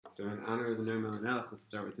So in honor of the Ner Melech, let's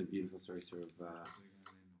start with the beautiful story, sort of.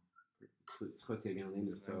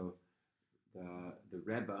 So the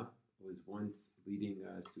Rebbe was once leading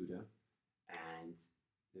Suda, and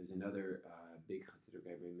there's another big Hasidic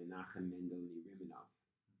guy named Menachem Mendel Rimanov,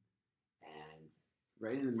 and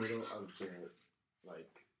right in the middle of the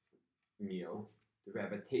meal, the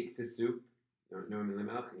Rebbe takes the soup, Ner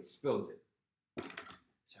Melech, and he spills it.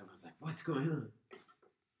 So everyone's like, "What's going on?"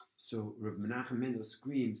 So Rav Menachem Mendel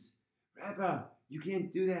screams, "Rebbe, you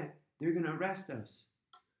can't do that. They're going to arrest us."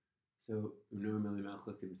 So Ner Melech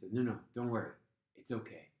looked at him and said, No, don't worry. It's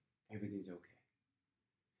okay. Everything's okay.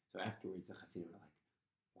 So afterwards, the Hasidim were like,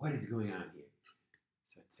 "What is going on here?"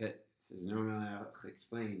 So Ner Melech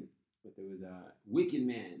explained that there was a wicked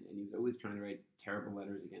man, and he was always trying to write terrible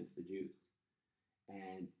letters against the Jews.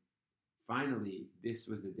 And finally, this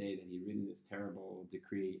was the day that he'd written this terrible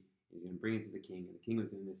decree. He was going to bring it to the king, and the king was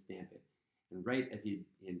going to stamp it. And right as he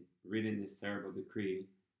had written this terrible decree,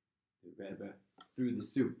 the Rebbe threw the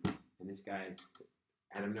soup, and this guy,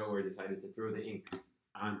 out of nowhere, decided to throw the ink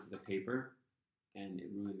onto the paper, and it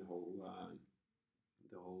ruined the whole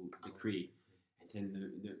decree. And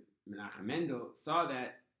then the Menachem Mendel saw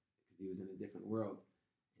that because he was in a different world,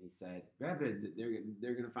 and he said, "Rebbe,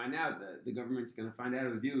 they're going to find out. The government's going to find out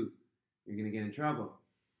it was you. You're going to get in trouble."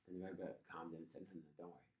 And the Rebbe calmed him and said, "No, don't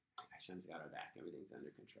worry. Hashem's got our back. Everything's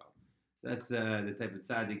under control." So that's the type of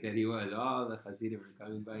tzaddik that he was. All the Hasidim were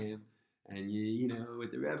coming by him. And you know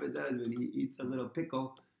what the Rebbe does when he eats a little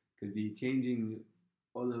pickle could be changing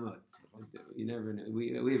olamot. You never know.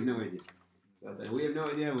 We have no idea. We have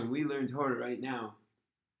no idea when we learn Torah right now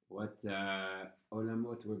what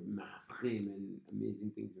olamot were mafchim and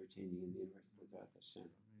amazing things were changing in the universe.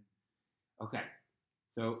 Okay,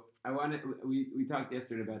 so we talked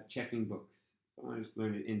yesterday about checking books. So I want to just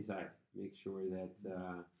learn it inside. Make sure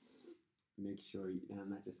I'm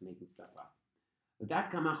not just making stuff up.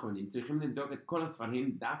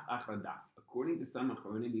 According to some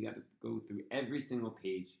Achronim, you got to go through every single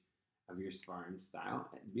page of your Sefarim style.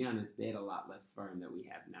 And to be honest, they had a lot less Sefarim than we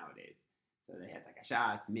have nowadays. So they had like a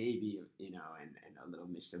Shas, maybe, and a little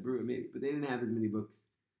Mishnah Berurah, maybe, but they didn't have as many books,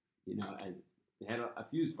 as they had a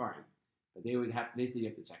few Sefarim. But they said you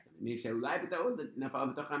have to check them. Maybe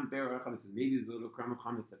there's a little crumb of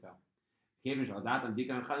Chametz that fell. Since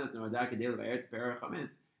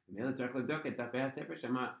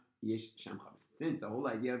the whole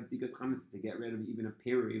idea of Dikat Chametz is to get rid of even a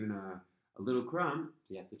pear or even a little crumb,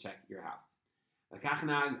 so you have to check your house. And the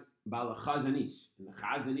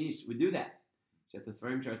Chazanish would do that. So the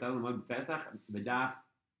Sefarim that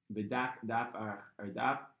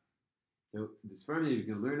he was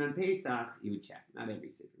going to learn on Pesach, he would check. Not every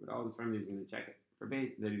sefer, but all the Sefarim that he was going to check it for that he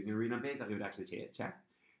was going to read on Pesach, he would actually check.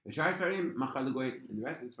 And the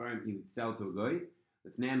rest of the Sefarim he would sell to a goy,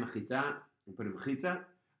 and put him mechitza,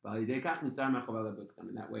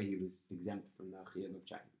 and that way he was exempt from the chiyuv of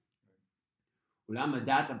checking.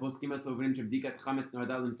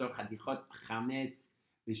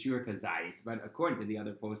 But according to the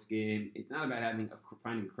other poskim, it's not about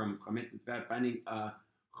finding a crumb of chametz, it's about finding a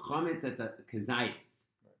chametz that's a kazayis.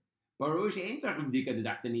 What are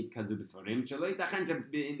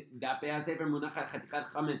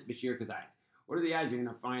the odds you're going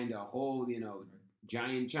to find a whole,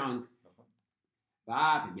 giant chunk?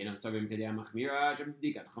 And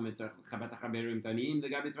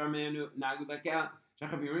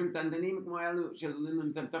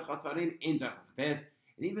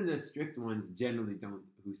even the strict ones generally don't,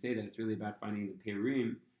 who say that it's really about finding the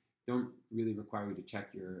Perim, don't really require you to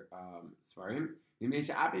check your Sefarim. Even if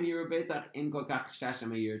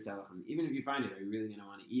you find it, are you really going to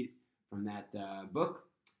want to eat from that book?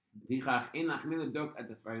 There's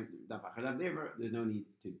no need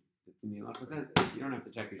to. You don't have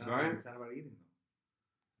to check your Sefarim. It's not about eating though.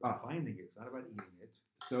 It's about finding it. It's not about eating it.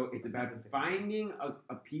 So it's about finding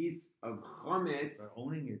a piece of chametz. About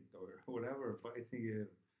owning it or whatever, finding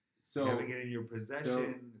it. So having it in your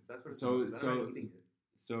possession. That's what it's about. It's not about eating it.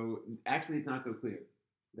 So actually, it's not so clear.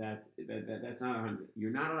 That's not 100.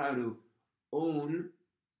 You're not allowed to own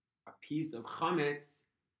a piece of chametz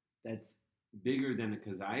that's bigger than a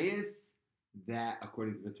kazayis, that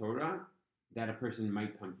according to the Torah, that a person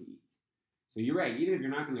might come to eat. So you're right. Even if you're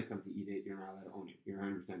not going to come to eat it, you're not allowed to own it. You're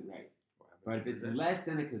 100% right. But if it's less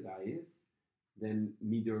than a kazayis, then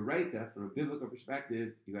midoraita, from a biblical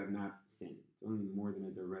perspective, you have not sinned. It's only more than a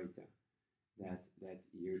doraita that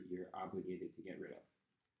you're obligated to get rid of.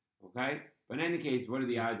 Okay? But in any case, what are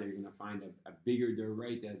the odds that you're going to find a bigger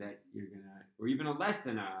doraita that you're going to, or even a less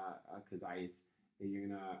than a kazayis that you're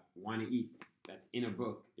going to want to eat that's in a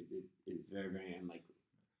book is very, very unlikely.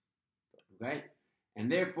 Okay?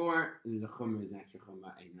 And therefore, the chumrah is an extra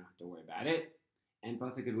chumrah, and you don't have to worry about it. And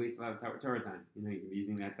plus, it could waste a lot of Torah time. You can be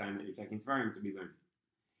using that time that you're checking Sefarim to be learned.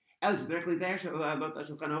 However,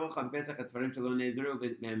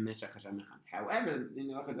 in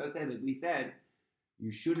the Halacha does say that we said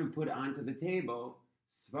you shouldn't put onto the table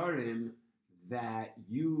Sefarim that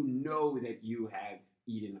you know that you have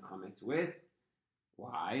eaten Chametz with.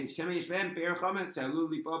 Why? Because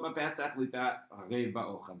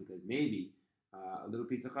maybe a little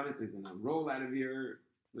piece of Chametz is going to roll out of your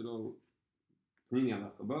little cleaning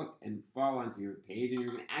halacha book and fall onto your page, and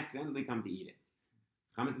you're going to accidentally come to eat it.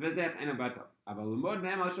 But you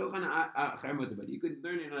could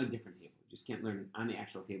learn it on a different table. You just can't learn it on the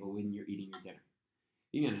actual table when you're eating your dinner.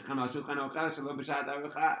 If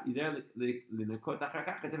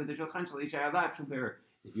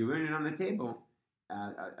you learn it on the table, a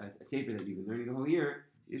sefer that you've been learning the whole year,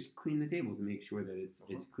 you just clean the table to make sure that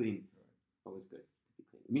it's clean. Always good to be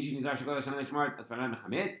clean.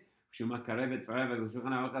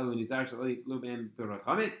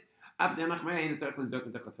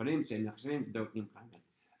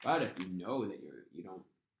 But if you know that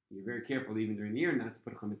you're very careful even during the year not to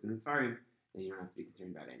put chametz in the Sefarim, then you don't have to be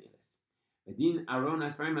concerned about any of this. Adin aron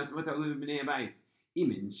Sefarim asmot alu b'nei abayit.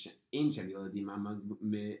 Imin in shavildim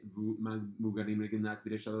mugarim leginat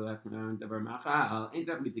b'deshalat davar machal in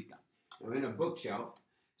tzach b'tika. Now in a bookshelf,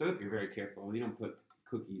 so if you're very careful and you don't put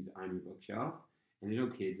cookies on your bookshelf and there's no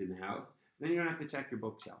kids in the house, then you don't have to check your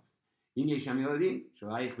bookshelves. But if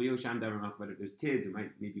there's kids who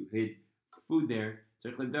maybe you hid food there,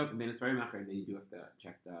 then you do have to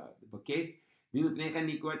check the bookcase. And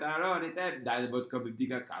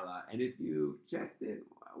if you checked it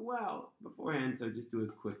well beforehand, so just do a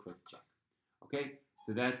quick check. Okay,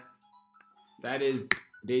 so that is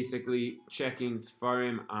basically checking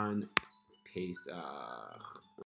Sefarim on Pesach.